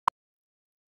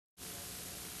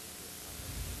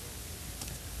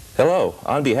Hello,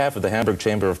 on behalf of the Hamburg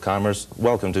Chamber of Commerce,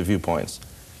 welcome to Viewpoints.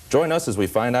 Join us as we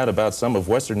find out about some of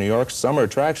Western New York's summer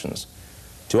attractions.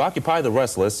 To occupy the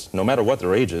restless, no matter what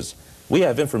their ages, we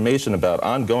have information about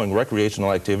ongoing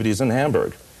recreational activities in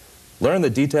Hamburg. Learn the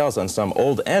details on some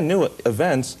old and new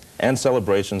events and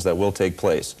celebrations that will take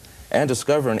place, and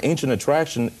discover an ancient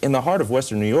attraction in the heart of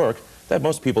Western New York that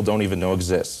most people don't even know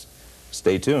exists.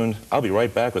 Stay tuned. I'll be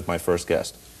right back with my first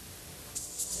guest.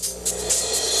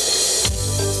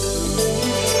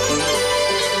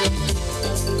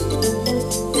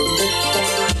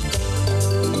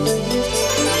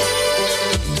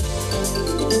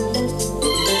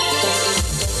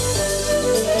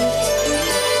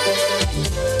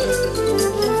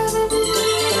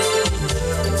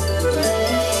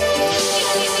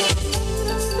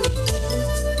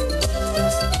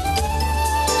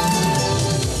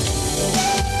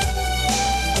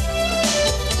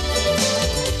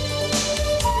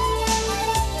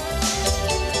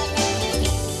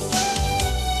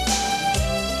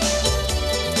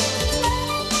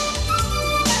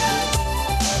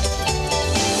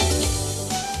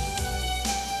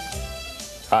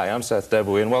 Hi, I'm Seth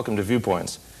Deboe, and welcome to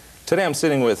Viewpoints. Today I'm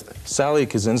sitting with Sally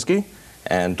Kaczynski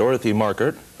and Dorothy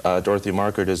Markert. Dorothy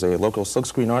Markert is a local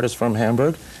silkscreen artist from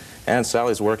Hamburg, and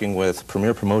Sally's working with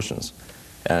Premier Promotions.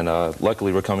 And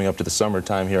luckily we're coming up to the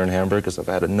summertime here in Hamburg because I've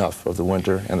had enough of the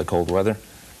winter and the cold weather,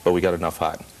 but we got enough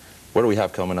hot. What do we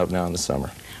have coming up now in the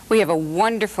summer? We have a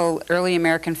wonderful early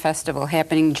American festival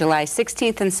happening July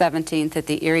 16th and 17th at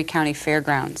the Erie County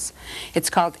Fairgrounds. It's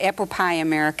called Apple Pie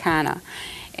Americana,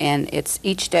 and it's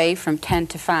each day from 10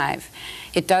 to 5.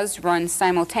 It does run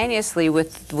simultaneously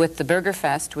with the Burger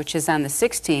Fest, which is on the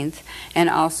 16th, and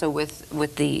also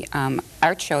with the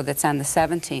art show that's on the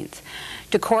 17th.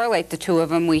 To correlate the two of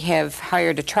them, we have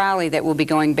hired a trolley that will be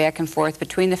going back and forth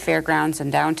between the fairgrounds and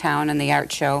downtown and the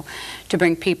art show to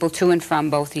bring people to and from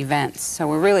both events. So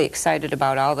we're really excited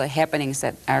about all the happenings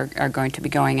that are going to be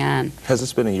going on. Has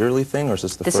this been a yearly thing, or is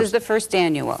this the first? This is the first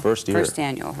annual. First year. First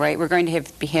annual, right? We're going to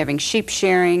be having sheep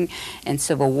shearing and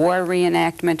Civil War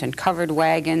reenactment and covered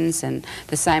wagons and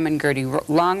the Simon Girty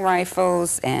long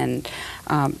rifles and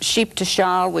sheep to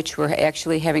shawl, which we're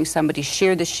actually having somebody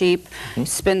shear the sheep,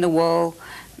 spin the wool,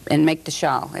 and make the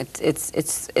shawl.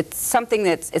 It's something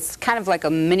it's kind of like a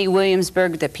mini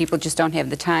Williamsburg that people just don't have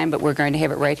the time, but we're going to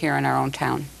have it right here in our own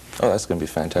town. Oh, that's going to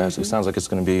be fantastic. Sounds like it's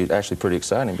going to be actually pretty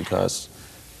exciting because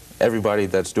everybody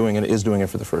that's doing it is doing it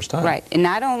for the first time. Right, and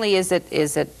not only is it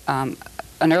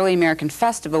an early American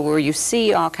festival where you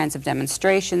see all kinds of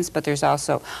demonstrations, but there's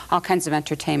also all kinds of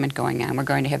entertainment going on. We're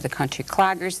going to have the country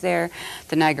cloggers there,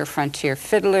 the Niagara Frontier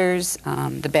Fiddlers,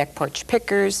 the Back Porch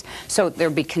Pickers. So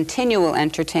there'll be continual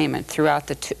entertainment throughout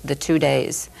the 2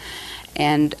 days.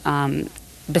 And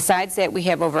besides that, we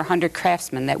have over 100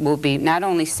 craftsmen that will be not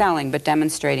only selling but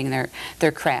demonstrating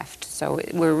their craft. So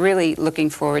we're really looking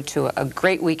forward to a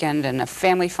great weekend and a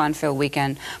family fun-filled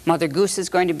weekend. Mother Goose is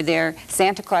going to be there.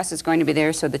 Santa Claus is going to be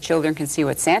there so the children can see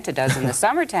what Santa does in the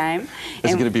summertime.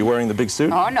 Is he going to be wearing the big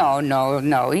suit? Oh,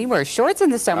 no. He wears shorts in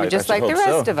the summer just like the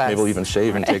rest of us. Maybe he'll even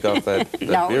shave and take off that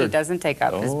No, beard. he doesn't take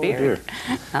off his beard.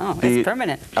 Dear. Oh, it's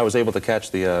permanent. I was able to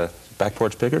catch the Back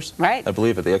Porch Pickers, right? I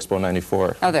believe at the Expo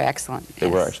 94. Oh, they're excellent. They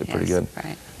were actually pretty good.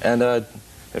 Right. And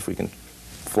if we can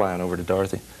fly on over to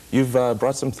Dorothy. You've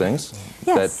brought some things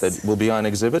that will be on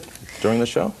exhibit during the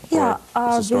show? Yeah,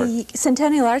 the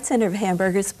Centennial Art Center of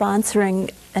Hamburg is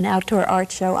sponsoring an outdoor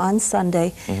art show on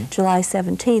Sunday, July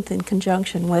 17th, in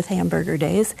conjunction with Hamburger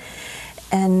Days.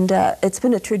 And it's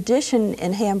been a tradition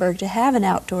in Hamburg to have an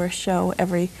outdoor show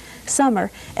every summer,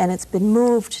 and it's been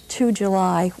moved to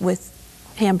July with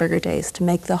Hamburger Days to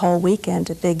make the whole weekend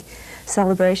a big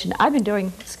celebration. I've been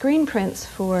doing screen prints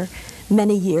for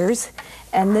many years,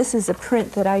 and this is a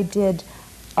print that I did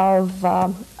of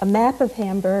a map of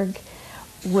Hamburg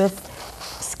with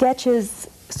sketches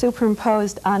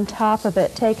superimposed on top of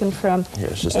it, taken from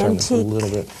antique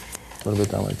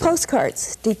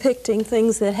postcards depicting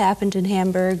things that happened in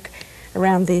Hamburg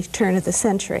around the turn of the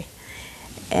century.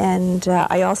 And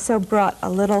I also brought a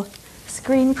little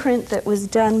screen print that was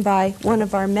done by one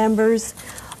of our members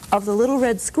of the Little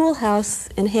Red Schoolhouse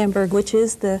in Hamburg, which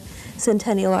is the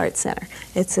Centennial Art Center.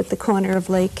 It's at the corner of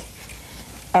Pleasant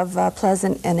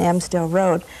and Amsdale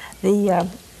Road. The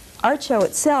art show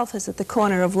itself is at the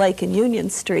corner of Lake and Union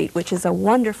Street, which is a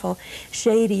wonderful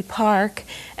shady park,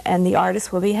 and the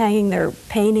artists will be hanging their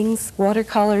paintings,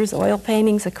 watercolors, oil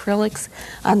paintings, acrylics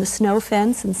on the snow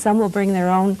fence, and some will bring their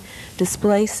own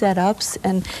display setups,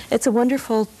 and it's a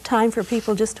wonderful time for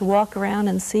people just to walk around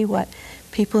and see what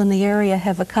people in the area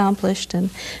have accomplished, and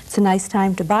it's a nice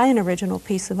time to buy an original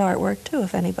piece of artwork, too,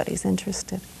 if anybody's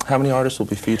interested. How many artists will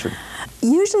be featured?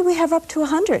 Usually we have up to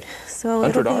 100, so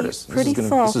 100 it'll be artists. pretty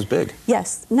full. This is big.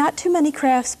 Yes, not too many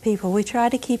craftspeople. We try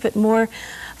to keep it more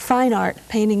fine art,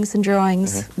 paintings and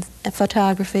drawings,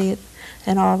 photography,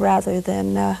 and all, rather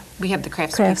than we have the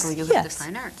craftspeople, you have the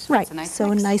fine arts. Right, It's a nice so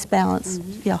mix. a nice balance.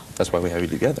 Yeah. That's why we have you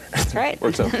together. That's right.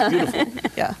 Works out beautiful.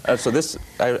 Yeah. So this,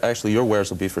 actually, your wares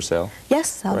will be for sale.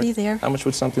 Yes, I'll be correct? there. How much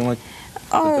would something like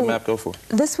the map go for?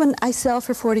 This one I sell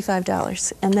for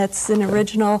 $45, and that's an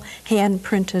original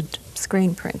hand-printed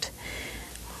screen print.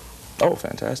 Oh,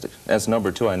 fantastic. That's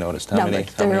number 2, I noticed. How many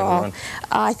They're will all, run?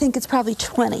 I think it's probably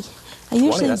 20. I 20?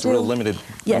 usually That's do, a real limited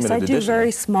yes, limited I do edition.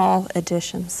 very small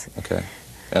editions. Okay.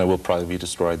 And it will probably be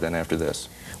destroyed then after this.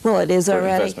 Well, it is For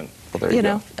already. investment. Well, there you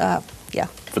go. Yeah.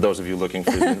 For those of you looking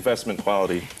for the investment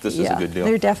quality, this is a good deal.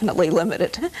 They're definitely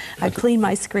limited. I clean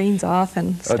my screens off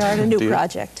and start a do new you?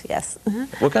 project. Yes.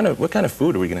 What kind of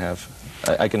food are we going to have?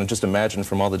 I can just imagine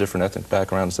from all the different ethnic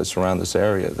backgrounds that surround this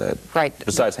area that,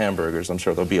 besides hamburgers, I'm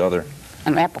sure there'll be other.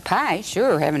 An apple pie,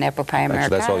 sure, have an apple pie Americana.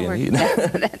 That's all you need.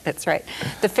 That's right.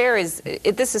 The fair is,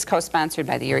 this is co-sponsored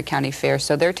by the Erie County Fair,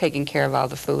 so they're taking care of all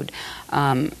the food.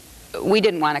 We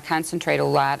didn't want to concentrate a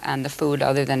lot on the food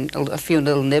other than a few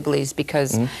little nibblies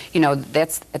because, you know,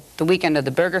 that's at the weekend of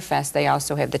the Burger Fest, they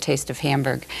also have the Taste of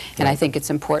Hamburg. And I think it's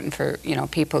important for, you know,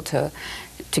 people to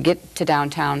get to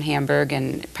downtown Hamburg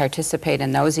and participate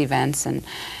in those events and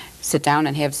sit down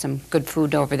and have some good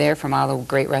food over there from all the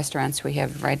great restaurants we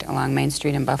have right along Main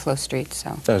Street and Buffalo Street.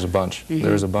 So There's a bunch.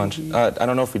 There's a bunch. I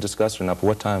don't know if we discussed or not, but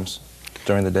what times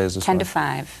during the day is this 10 one? to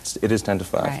 5. It is 10 to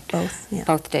 5. Right. Both, yeah.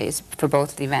 Both days for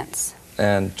both events.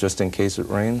 And just in case it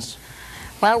rains?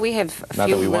 Well, we have a Not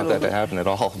few that we want that little- to happen at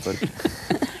all, but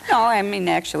No, I mean,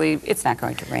 actually, it's not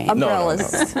going to rain.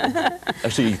 Umbrellas.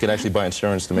 actually, you can actually buy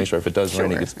insurance to make sure if it does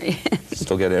rain, you can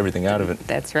still get everything out of it.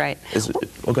 That's right.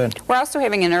 Well, go ahead. We're also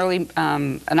having an early,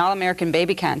 an All-American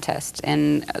Baby Contest,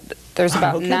 and there's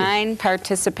about Okay. 9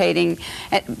 participating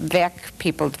VAC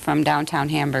people from downtown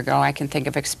Hamburg. Oh, I can think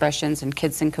of Expressions and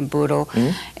Kids and Caboodle,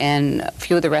 and a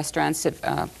few of the restaurants at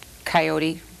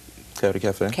Coyote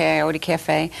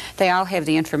Cafe. They all have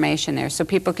the information there, so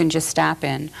people can just stop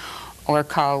in or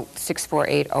call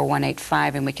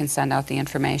 648-0185 and we can send out the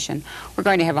information. We're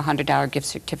going to have a $100 gift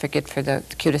certificate for the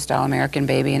cutest All-American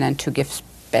baby and then 2 gift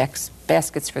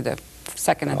baskets for the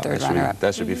second and third runner-up.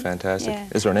 That should be fantastic. Yeah.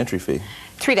 Is there an entry fee?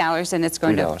 $3 and it's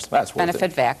going $3. to That's worth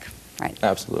benefit it. VAC. Right.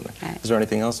 Absolutely. Right. Is there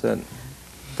anything else that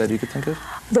you could think of?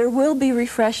 There will be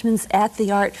refreshments at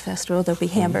the art festival. There'll be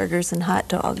hamburgers and hot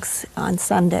dogs on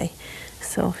Sunday.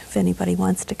 So if anybody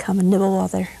wants to come and nibble while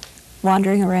they're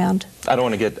wandering around. I don't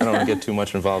want to get too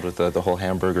much involved with the whole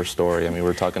hamburger story. I mean, we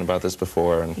were talking about this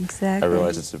before, and Exactly. I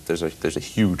realize there's a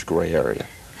huge gray area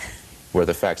where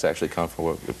the facts actually come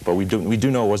from. But we do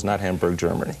know it was not Hamburg,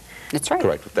 Germany. That's right.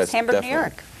 Correct. That's It's Hamburg, New definitely.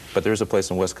 York. But there's a place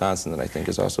in Wisconsin that I think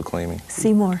is also claiming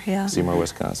Seymour, yeah. Seymour,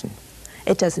 Wisconsin.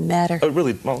 It doesn't matter. Oh,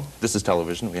 really? Well, this is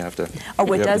television. We have to. Oh,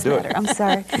 we it have to does do matter. I'm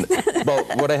sorry. Well,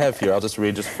 what I have here, I'll just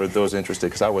read just for those interested,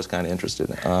 because I was kind of interested.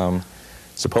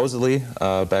 Supposedly,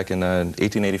 back in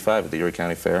 1885 at the Erie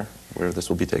County Fair, where this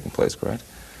will be taking place, correct?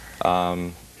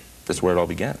 This is where it all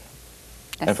began.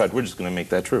 Yes. In fact, we're just going to make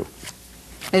that true.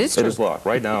 It is true. It is law.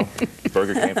 Right now,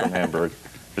 burger came from Hamburg.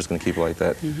 We're just going to keep it like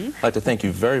that. I'd like to thank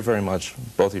you very, very much,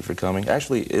 both of you, for coming.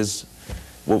 Actually,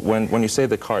 when you say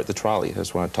the cart, the trolley, I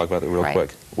just want to talk about that real Right.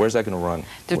 quick. Where's that going to run?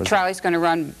 The trolley's going to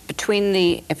run between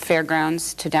the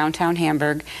fairgrounds to downtown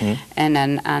Hamburg, and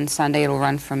then on Sunday it'll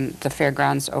run from the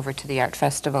fairgrounds over to the art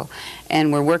festival.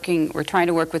 And we're trying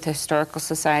to work with the Historical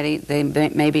Society. They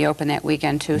may be open that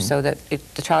weekend too, so that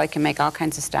the trolley can make all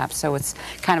kinds of stops. So it's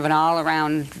kind of an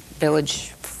all-around village,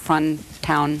 fun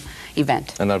town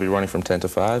event. And that'll be running from 10 to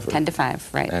 5? Or? 10 to 5,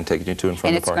 right. And taking you to and from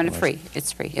And the it's going to parking free.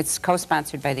 It's free. It's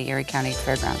co-sponsored by the Erie County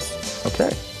Fairgrounds. lots.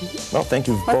 Okay. Well, thank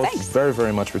you Well, both thanks. very,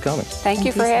 very much for coming. Thank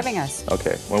you for having us.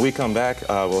 Okay. When we come back,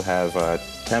 we'll have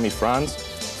Tammy Franz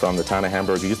from the Town of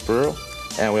Hamburg Youth Bureau,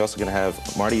 and we're also going to have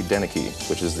Marty Denecke,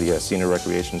 which is the Senior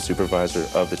Recreation Supervisor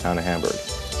of the Town of Hamburg.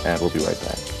 And we'll be right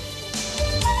back.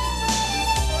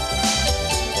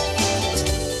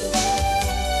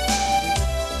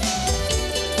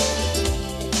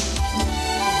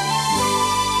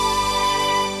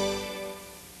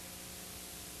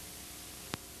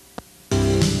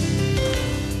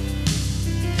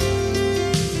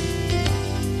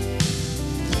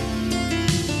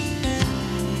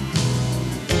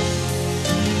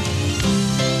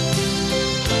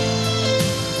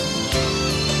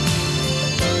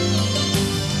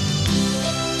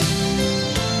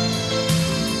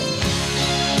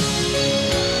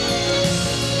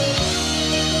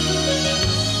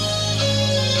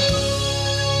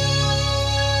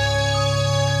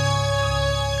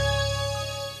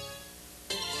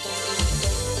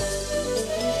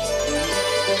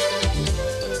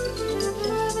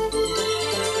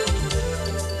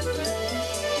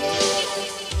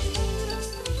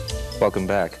 Welcome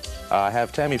back. I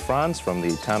have Tammy Franz from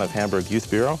the Town of Hamburg Youth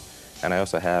Bureau, and I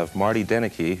also have Marty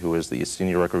Denecke, who is the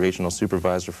Senior Recreational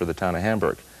Supervisor for the Town of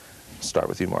Hamburg. I'll start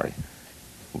with you, Marty.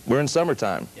 We're in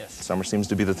summertime. Yes. Summer seems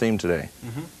to be the theme today.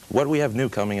 What do we have new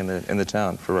coming in the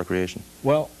town for recreation?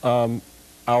 Well,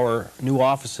 our new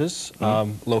offices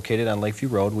located on Lakeview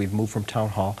Road. We've moved from Town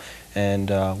Hall,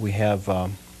 and we have a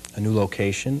new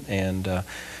location, and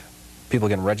people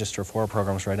can register for our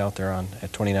programs right out there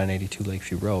at 2982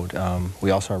 Lakeview Road.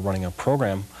 We also are running a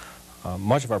program,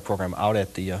 much of our program out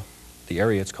at the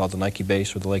area. It's called the Nike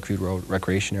Base, or the Lakeview Road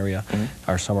Recreation Area.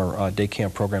 Our summer day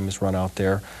camp program is run out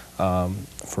there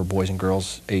for boys and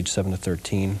girls age 7 to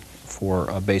 13 for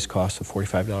a base cost of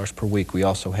 $45 per week. We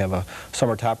also have a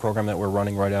summer top program that we're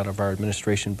running right out of our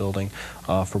administration building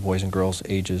for boys and girls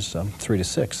ages 3 to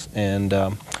 6. And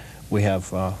we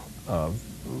have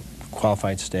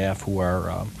qualified staff who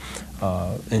are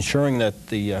ensuring that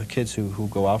the kids who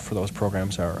go out for those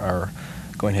programs are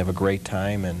going to have a great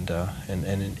time and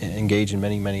engage in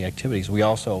many, many activities. We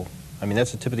also, I mean,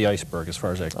 that's the tip of the iceberg as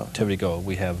far as activity go.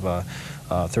 We have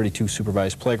 32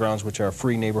 supervised playgrounds, which are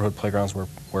free neighborhood playgrounds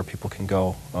where people can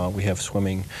go. We have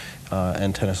swimming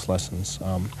and tennis lessons.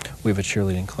 We have a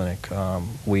cheerleading clinic.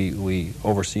 We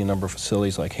oversee a number of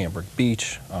facilities like Hamburg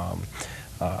Beach,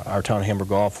 our Town of Hamburg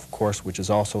Golf course, which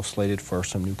is also slated for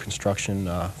some new construction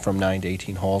from 9 to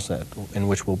 18 holes in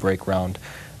which we'll break ground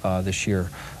this year.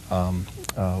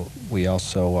 We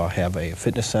also have a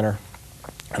fitness center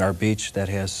on our beach that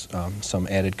has some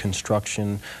added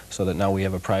construction, so that now we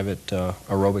have a private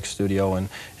aerobic studio,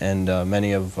 and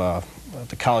many of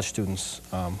the college students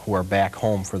who are back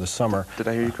home for the summer. Did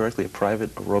I hear you correctly? A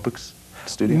private aerobics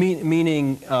studio?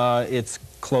 Meaning it's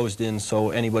closed in, so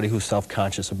anybody who's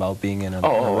self-conscious about being in an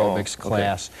aerobics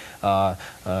class,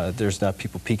 there's not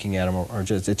people peeking at them, or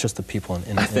just, it's just the people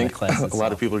in the class. I think a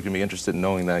lot of people are going to be interested in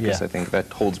knowing that, because I think that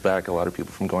holds back a lot of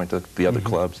people from going to the other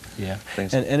clubs. Yeah,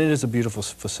 and it is a beautiful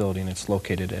facility, and it's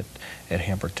located at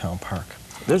Hamburg Town Park.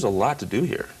 There's a lot to do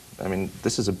here. I mean,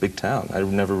 this is a big town. I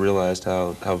never realized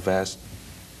how vast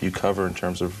you cover in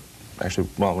terms of, actually,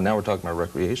 well, now we're talking about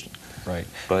recreation. Right.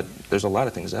 But there's a lot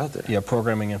of things out there. Yeah,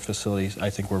 programming and facilities. I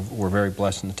think we're very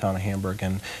blessed in the Town of Hamburg.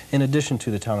 And in addition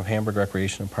to the Town of Hamburg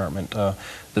Recreation Department, the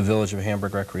Village of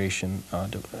Hamburg Recreation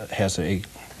has a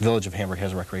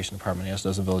recreation department, as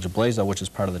does the Village of Bastedo, which is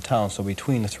part of the town. So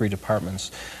between the three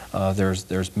departments,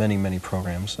 there's many, many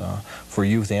programs for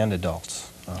youth and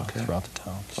adults throughout the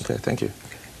town. Okay, thank you.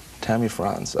 Okay. Tammy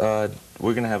Franz, we're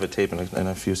going to have a tape in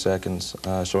a few seconds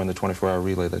showing the 24-hour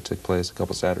relay that took place a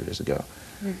couple Saturdays ago.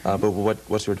 But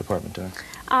what's your department doing?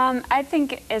 I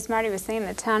think, as Marty was saying,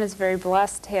 the town is very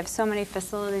blessed to have so many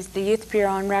facilities. The Youth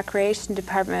Bureau and Recreation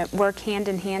Department work hand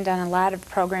in hand on a lot of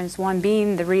programs, one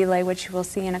being the relay, which you will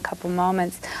see in a couple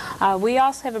moments. We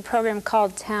also have a program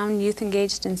called Town Youth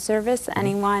Engaged in Service.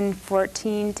 Anyone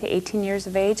 14 to 18 years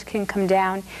of age can come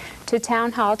down to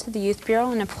Town Hall, to the Youth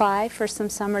Bureau, and apply for some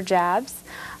summer jobs.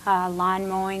 Lawn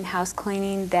mowing, house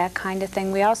cleaning, that kind of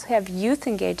thing. We also have Youth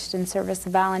Engaged in Service, a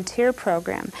volunteer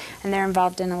program, and they're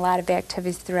involved in a lot of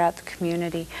activities throughout the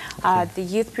community. The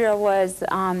Youth Bureau was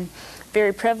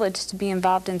very privileged to be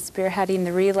involved in spearheading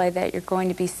the relay that you're going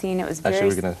to be seeing. It was very...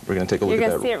 Actually, we're gonna take a look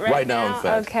at that see it right now, in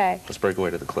fact. Okay. Let's break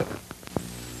away to the clip.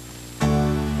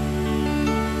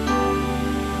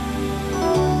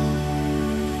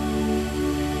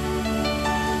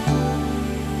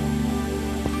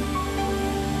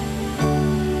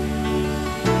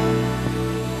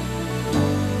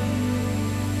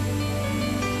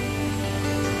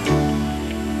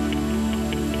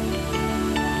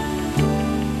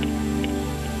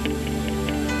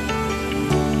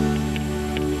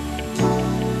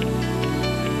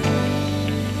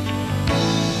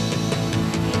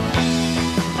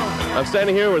 I'm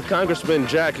standing here with Congressman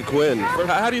Jack Quinn.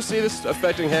 How do you see this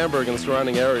affecting Hamburg and the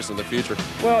surrounding areas in the future?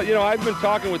 Well, you know, I've been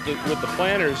talking with the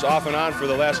planners off and on for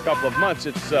the last couple of months.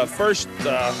 It's first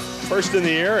in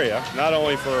the area, not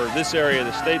only for this area of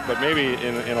the state, but maybe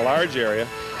in a large area.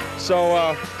 So,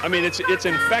 I mean, it's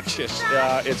infectious.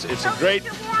 It's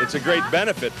a great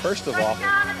benefit, first of all.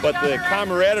 But the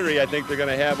camaraderie I think they're going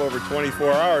to have over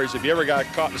 24 hours. If you ever got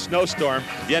caught in a snowstorm,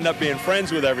 you end up being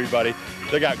friends with everybody.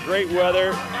 They got great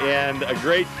weather and a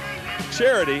great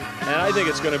charity, and I think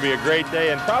it's going to be a great day,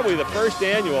 and probably the first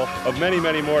annual of many,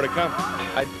 many more to come.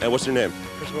 And what's your name?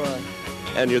 Chris Worley.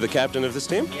 And you're the captain of this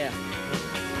team? Yeah.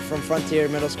 From Frontier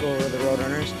Middle School, we're the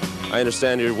Roadrunners. I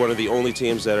understand you're one of the only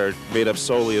teams that are made up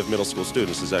solely of middle school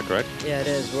students, is that correct? Yeah, it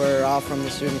is. We're all from the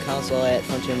student council at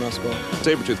Frontier Middle School.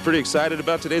 Sabretooth, pretty excited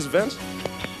about today's event?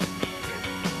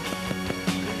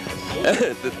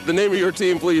 The name of your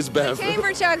team, please, Bev. Chamber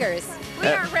Chuggers. We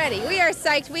are ready. We are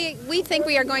psyched. We think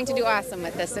we are going to do awesome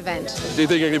with this event. Do you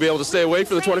think you're going to be able to stay awake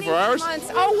for the 24 hours?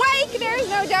 Awake! There's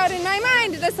no doubt in my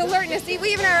mind. This alertness. We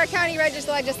even have our county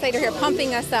legislator here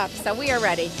pumping us up, so we are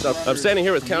ready. So, I'm standing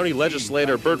here with County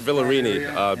Legislator Bert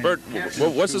Villarini. Bert,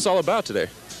 what's this all about today?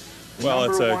 Well,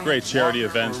 it's a great charity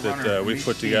event that we've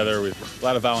put together. We've a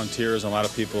lot of volunteers and a lot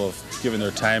of people have given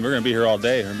their time. We're going to be here all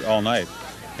day, all night,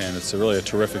 and it's really a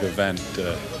terrific event.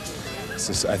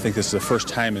 I think this is the first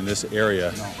time in this area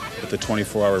that the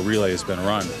 24-hour relay has been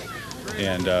run,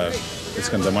 and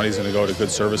the money's going to go to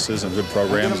good services and good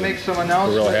programs. And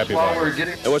we're really happy about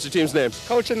it. And what's your team's name?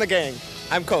 Coach and the gang.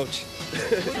 I'm Coach.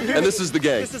 And this is the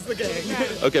gang. This is the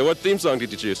gang. Okay, what theme song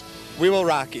did you choose? We Will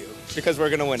Rock You, because we're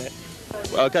going to win it.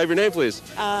 Can I have your name, please?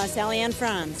 Sally Ann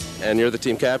Franz. And you're the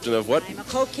team captain of what? I'm a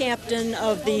co-captain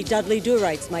of the Dudley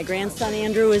Do-Rights. My grandson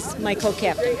Andrew is my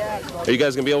co-captain. Are you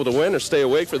guys going to be able to win or stay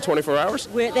awake for the 24 hours?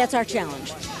 That's our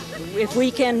challenge. If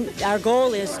we can, our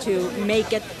goal is to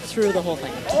make it through the whole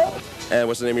thing. And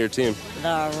what's the name of your team?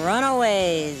 The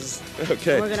Runaways.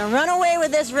 Okay. We're going to run away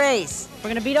with this race. We're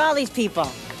going to beat all these people.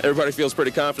 Everybody feels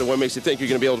pretty confident. What makes you think you're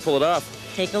going to be able to pull it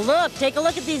off? Take a look. Take a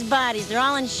look at these bodies. They're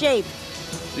all in shape.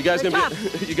 You guys gonna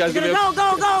be? You guys gonna be? Go,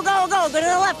 go, go, go, go! Go to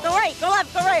the left, go right, go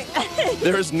left, go right.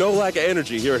 There is no lack of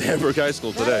energy here at Hamburg High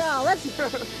School today. No,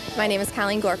 My name is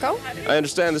Colleen Gorko. I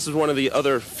understand this is one of the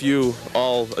other few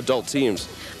all-adult teams.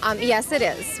 Yes, it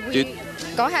is.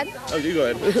 Go ahead. Oh, you go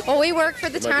ahead. Well, we work for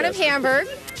the Town of Hamburg,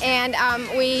 and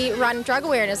we run drug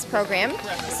awareness program.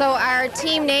 So our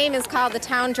team name is called the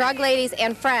Town Drug Ladies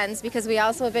and Friends, because we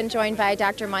also have been joined by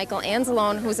Dr. Michael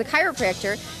Anzalone, who's a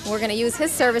chiropractor. And we're going to use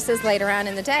his services later on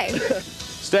in the day.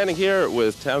 Standing here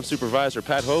with Town Supervisor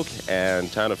Pat Hoak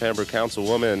and Town of Hamburg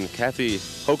Councilwoman Kathy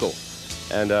Hochul.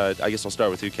 And I guess I'll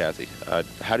start with you, Kathy.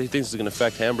 How do you think this is going to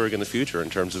affect Hamburg in the future in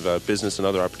terms of business and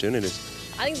other opportunities?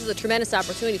 I think this is a tremendous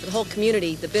opportunity for the whole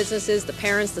community, the businesses, the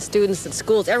parents, the students, the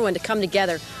schools, everyone to come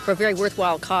together for a very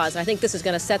worthwhile cause. I think this is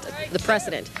going to set the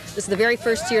precedent. This is the very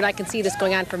first year that I can see this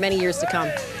going on for many years to come.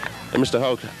 And Mr.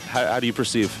 Hoak, how do you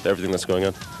perceive everything that's going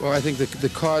on? Well, I think the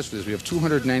cause for this, we have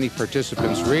 290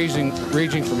 participants ranging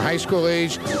from high school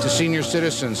age to senior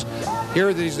citizens.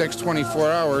 Here, these next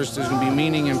 24 hours, there's going to be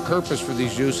meaning and purpose for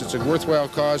these youths. It's a worthwhile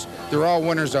cause. They're all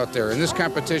winners out there. In this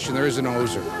competition, there isn't a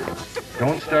loser.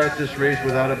 Don't start this race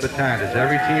without a baton. Does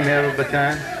every team have a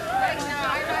baton?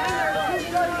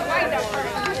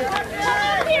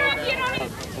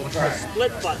 The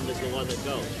split button is the one that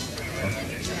goes.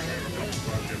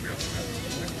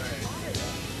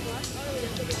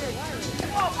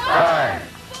 Five,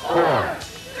 four,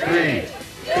 three,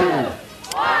 two,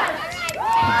 one.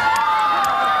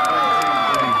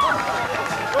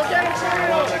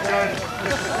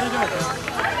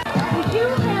 We do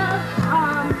have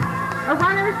a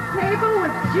runner's table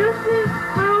with juices,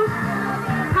 fruits,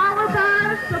 power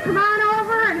bars, so come on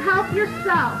over and help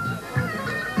yourself.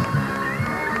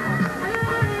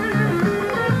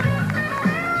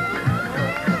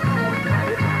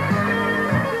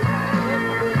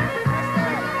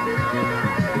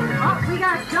 Oh, we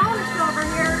got donuts over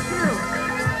here too.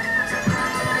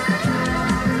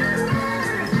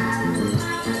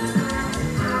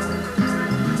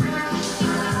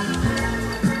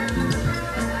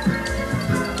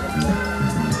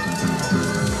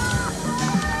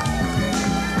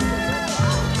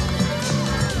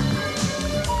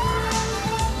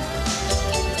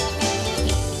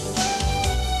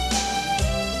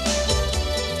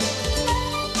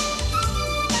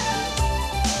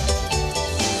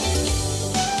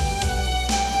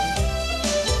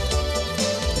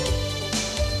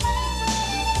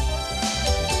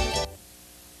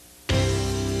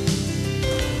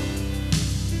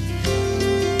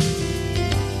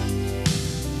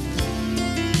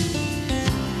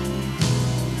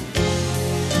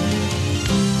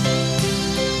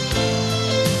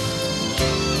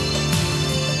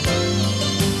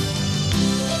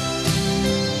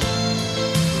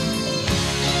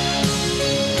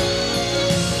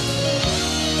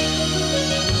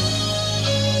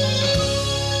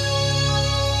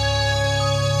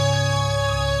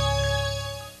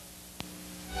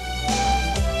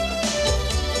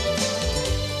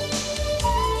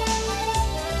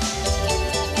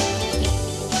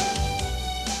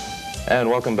 And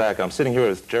welcome back. I'm sitting here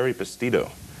with Jerry Bastedo.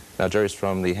 Now, Jerry's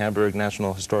from the Hamburg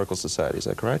Natural Historical Society, is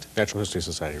that correct? Natural History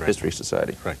Society, right. History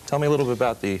Society. Right. Tell me a little bit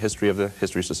about the history of the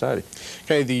History Society.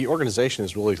 Okay, the organization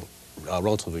is really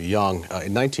relatively young.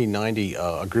 In 1990,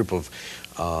 a group of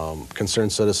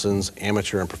concerned citizens,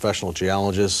 amateur and professional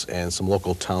geologists, and some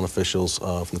local town officials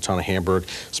from the town of Hamburg,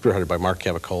 spearheaded by Mark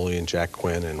Cavicoli and Jack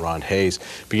Quinn and Ron Hayes,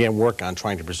 began work on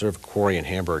trying to preserve a quarry in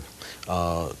Hamburg,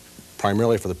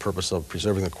 primarily for the purpose of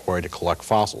preserving the quarry to collect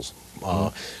fossils,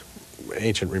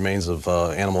 ancient remains of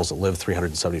animals that lived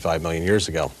 375 million years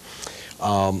ago.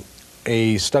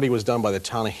 A study was done by the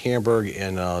town of Hamburg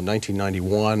in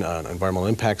 1991, an environmental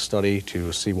impact study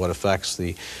to see what effects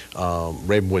the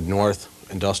Ravenwood North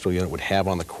industrial unit would have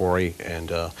on the quarry,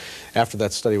 and after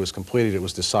that study was completed, it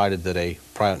was decided that a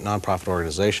nonprofit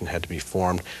organization had to be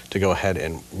formed to go ahead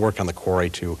and work on the quarry,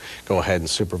 to go ahead and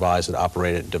supervise it,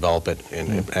 operate it, develop it,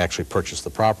 and actually purchase the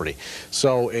property.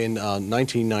 So in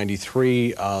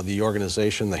 1993, the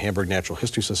organization, the Hamburg Natural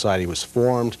History Society, was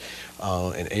formed.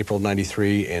 In April of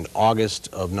 '93. In August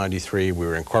of '93, we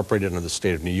were incorporated under the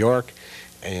state of New York.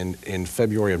 And in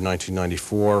February of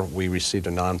 1994, we received a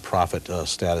nonprofit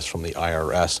status from the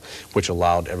IRS, which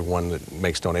allowed everyone that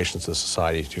makes donations to the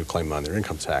society to claim them on their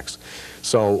income tax.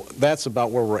 So that's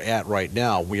about where we're at right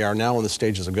now. We are now in the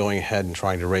stages of going ahead and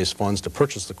trying to raise funds to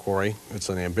purchase the quarry. It's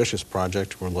an ambitious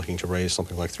project. We're looking to raise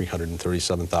something like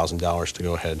 $337,000 to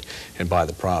go ahead and buy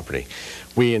the property.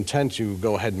 We intend to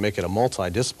go ahead and make it a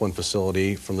multi-discipline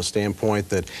facility from the standpoint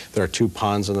that there are 2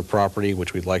 ponds on the property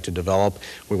which we'd like to develop.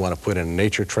 We want to put in a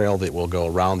nature trail that will go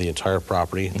around the entire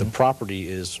property. The property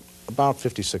is about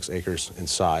 56 acres in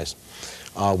size.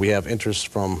 We have interest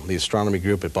from the astronomy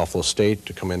group at Buffalo State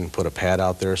to come in and put a pad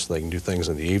out there so they can do things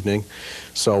in the evening.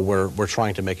 So we're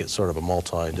trying to make it sort of a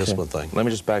multi-discipline thing. Let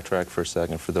me just backtrack for a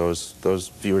second for those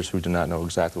viewers who do not know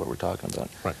exactly what we're talking about.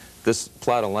 Right. This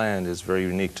plot of land is very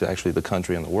unique to actually the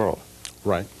country and the world.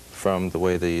 Right. From the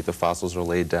way the fossils are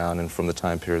laid down and from the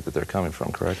time period that they're coming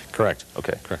from, correct? Correct.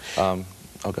 Okay. Correct.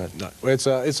 Okay. No, it's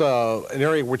an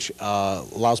area which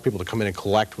allows people to come in and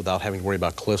collect without having to worry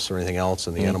about cliffs or anything else,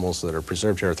 and the animals that are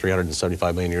preserved here are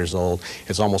 375 million years old.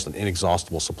 It's almost an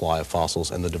inexhaustible supply of fossils,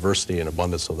 and the diversity and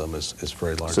abundance of them is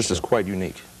very large. So this is quite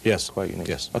unique. Yes. Quite unique.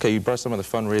 Yes. Okay, you brought some of the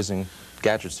fundraising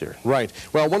gadgets here. Right.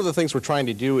 Well, one of the things we're trying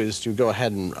to do is to go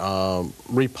ahead and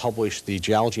republish the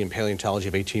geology and paleontology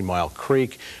of 18 Mile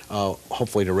Creek,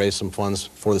 hopefully to raise some funds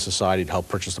for the society to help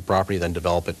purchase the property, then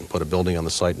develop it and put a building on the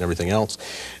site and everything else.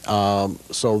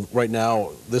 So right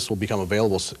now, this will become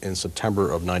available in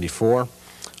September of '94.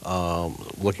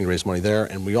 Looking to raise money there.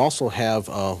 And we also have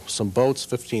some boats,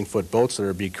 15-foot boats, that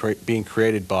are being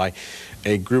created by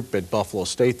a group at Buffalo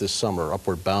State this summer,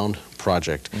 Upward Bound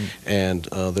project. And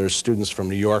there's students from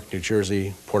New York, New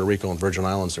Jersey, Puerto Rico, and Virgin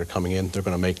Islands that are coming in. They're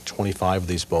going to make 25 of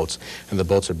these boats, and the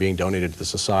boats are being donated to the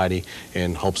society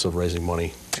in hopes of raising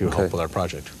money to help with our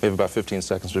project. We have about 15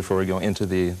 seconds before we go into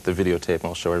the videotape, and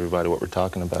I'll show everybody what we're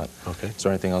talking about. Okay. Is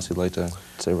there anything else you'd like to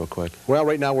say real quick? Well,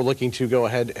 right now we're looking to go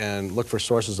ahead and look for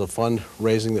sources of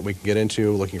fundraising that we can get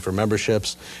into, looking for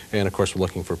memberships, and of course we're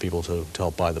looking for people to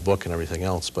help buy the book and everything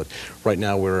else. But right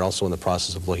now we're also in the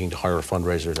process of looking to hire a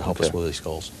fundraiser to help us with these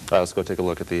goals. All right, let's go take a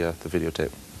look at the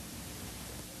videotape.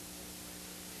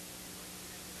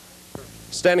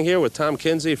 Standing here with Tom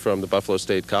Kinsey from the Buffalo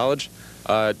State College.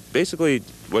 Basically,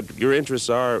 what your interests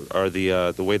are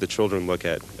the way the children look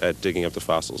at digging up the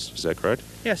fossils. Is that correct?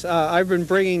 Yes, I've been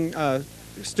bringing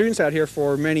students out here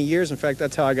for many years. In fact,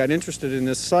 that's how I got interested in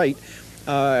this site.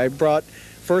 I brought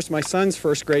first my son's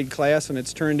first grade class, and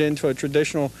it's turned into a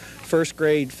traditional first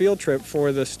grade field trip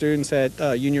for the students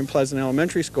at Union Pleasant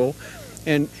Elementary School.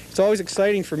 And it's always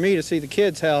exciting for me to see the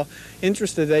kids, how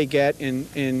interested they get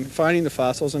in finding the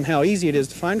fossils and how easy it is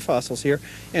to find fossils here.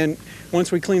 And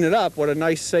once we clean it up, what a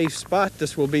nice safe spot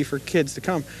this will be for kids to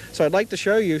come. So I'd like to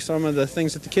show you some of the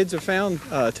things that the kids have found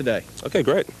today. Okay,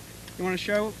 great. You want to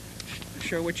show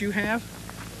what you have?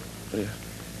 Yeah.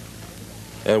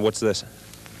 And what's this?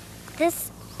 This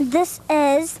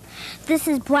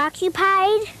is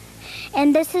brachypide.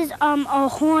 And this is a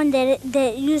horn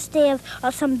that used to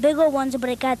have some bigger ones, but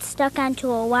it got stuck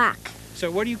onto a rock. So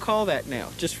what do you call that now?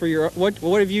 Just for your,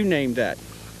 what have you named that?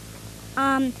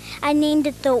 I named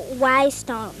it the Y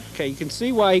stone. Okay, you can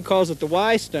see why he calls it the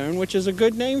Y stone, which is a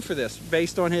good name for this.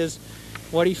 Based on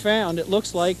what he found, it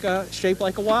looks like shaped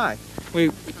like a Y.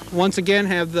 We once again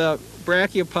have the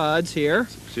brachiopods here.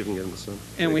 See if we can get in the sun.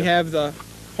 And we have the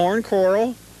horn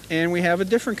coral, and we have a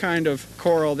different kind of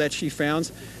coral that she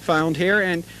found here,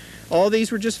 and all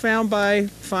these were just found by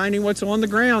finding what's on the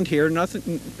ground here.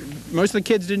 Nothing. Most of the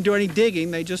kids didn't do any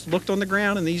digging; they just looked on the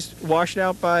ground, and these washed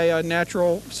out by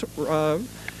natural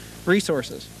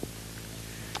resources.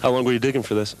 How long were you digging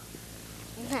for this?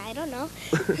 I don't know.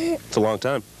 It's a long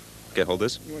time. Okay, hold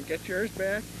this. You want to get yours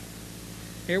back?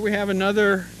 Here we have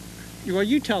another. Well,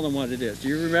 you tell them what it is. Do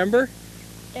you remember?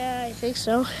 Yeah, I think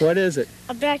so. What is it?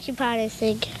 A brachiopod, I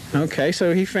think. Okay,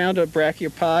 so he found a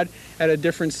brachiopod at a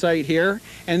different site here,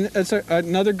 and it's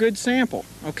another good sample.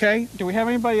 Okay, do we have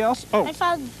anybody else? Oh,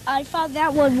 I found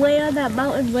that one way on that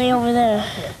mountain way over there.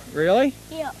 really?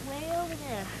 Yeah, way over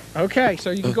there. Okay,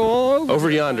 so you can go all over.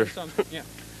 Over yonder. Yeah.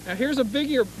 Now here's a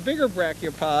bigger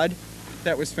brachiopod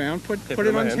that was found. Put Take it it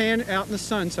in on my his hand out in the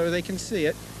sun so they can see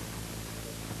it.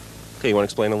 Okay, you want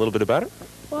to explain a little bit about it?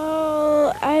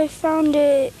 Well, I found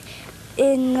it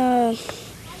in the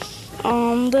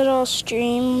little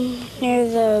stream near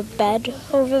the bed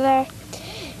over there.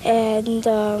 And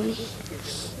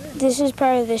this is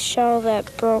part of the shell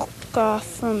that broke off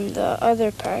from the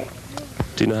other part.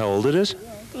 Do you know how old it is?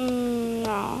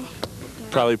 No.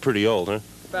 Probably pretty old, huh?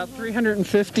 About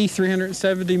 350,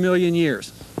 370 million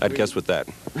years. I'd guess with that.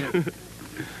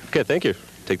 Okay, thank you.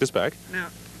 Take this back. Now,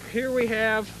 here we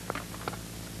have,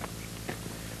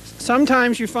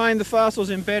 sometimes you find the fossils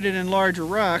embedded in larger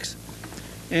rocks,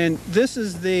 and this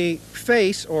is the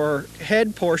face or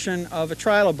head portion of a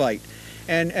trilobite.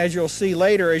 And as you'll see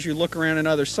later, as you look around in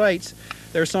other sites,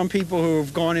 there are some people who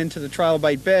have gone into the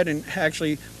trilobite bed and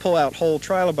actually pull out whole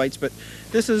trilobites, but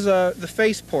this is the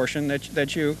face portion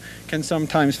that you can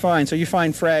sometimes find. So you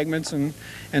find fragments and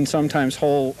sometimes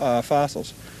whole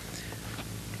fossils.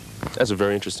 That's a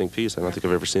very interesting piece. I don't think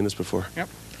I've ever seen this before. Yep.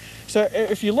 So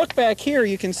if you look back here,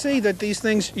 you can see that these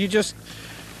things,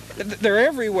 they're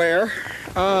everywhere.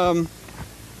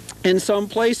 In some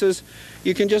places,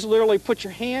 you can just literally put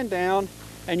your hand down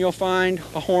and you'll find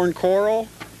a horned coral.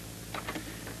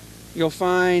 You'll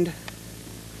find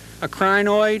a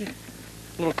crinoid,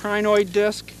 little crinoid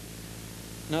disc,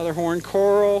 another horned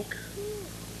coral,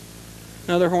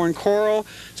 another horned coral.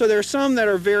 So there are some that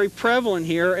are very prevalent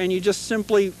here, and you just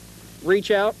simply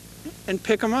reach out and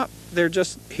pick them up. They're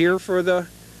just here for the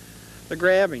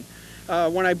grabbing.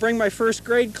 When I bring my first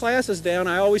grade classes down,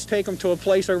 I always take them to a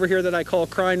place over here that I call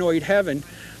crinoid heaven.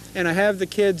 And I have the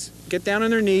kids get down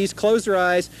on their knees, close their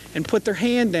eyes, and put their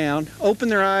hand down, open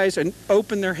their eyes and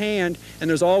open their hand, and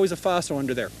there's always a fossil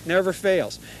under there. Never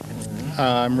fails.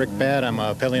 I'm Rick Batt. I'm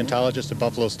a paleontologist at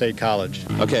Buffalo State College.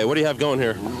 Okay, what do you have going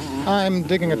here? I'm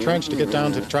digging a trench to get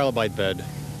down to the trilobite bed.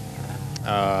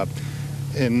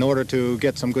 In order to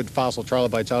get some good fossil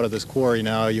trilobites out of this quarry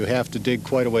now, you have to dig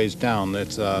quite a ways down.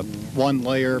 It's one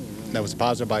layer that was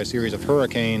deposited by a series of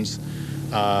hurricanes,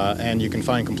 and you can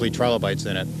find complete trilobites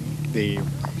in it. The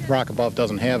rock above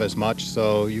doesn't have as much,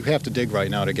 so you have to dig right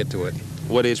now to get to it.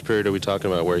 What age period are we talking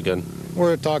about? Where again?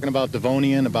 We're talking about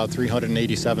Devonian, about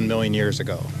 387 million years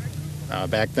ago.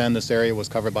 Back then, this area was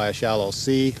covered by a shallow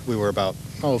sea. We were about,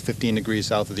 15 degrees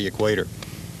south of the equator.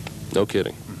 No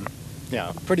kidding.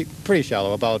 Yeah, pretty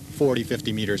shallow, about 40,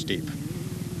 50 meters deep.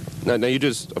 Now you do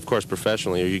this, of course,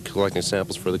 professionally. Are you collecting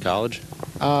samples for the college?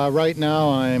 Right now,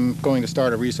 I'm going to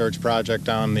start a research project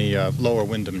on the lower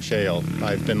Windham Shale.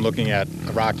 I've been looking at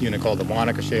a rock unit called the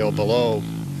Wanaka Shale below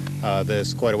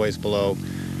this, quite a ways below,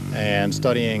 and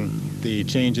studying the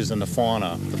changes in the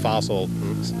fauna, the fossil,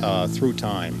 through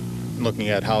time, looking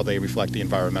at how they reflect the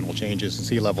environmental changes,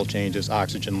 sea level changes,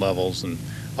 oxygen levels, and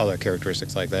other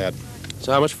characteristics like that.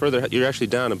 So how much further? You're actually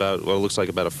down about, well, it looks like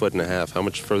about 1.5 feet. How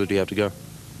much further do you have to go?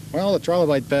 Well, the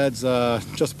trilobite bed's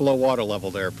just below water level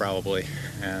there, probably.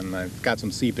 And I've got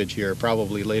some seepage here.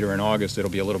 Probably later in August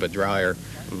it'll be a little bit drier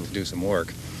to do some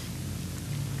work.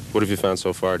 What have you found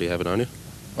so far? Do you have it on you?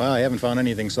 Well, I haven't found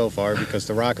anything so far because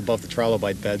the rock above the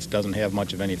trilobite beds doesn't have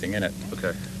much of anything in it.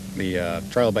 Okay. The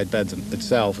trilobite beds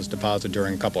itself was deposited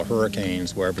during a couple of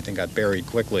hurricanes where everything got buried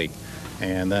quickly.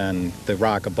 And then the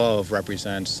rock above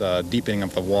represents deepening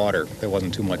of the water. There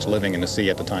wasn't too much living in the sea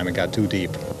at the time it got too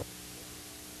deep.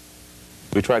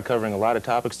 We tried covering a lot of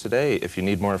topics today. If you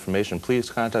need more information, please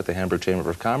contact the Hamburg Chamber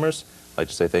of Commerce. I'd like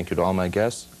to say thank you to all my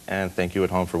guests, and thank you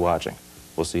at home for watching.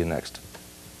 We'll see you next.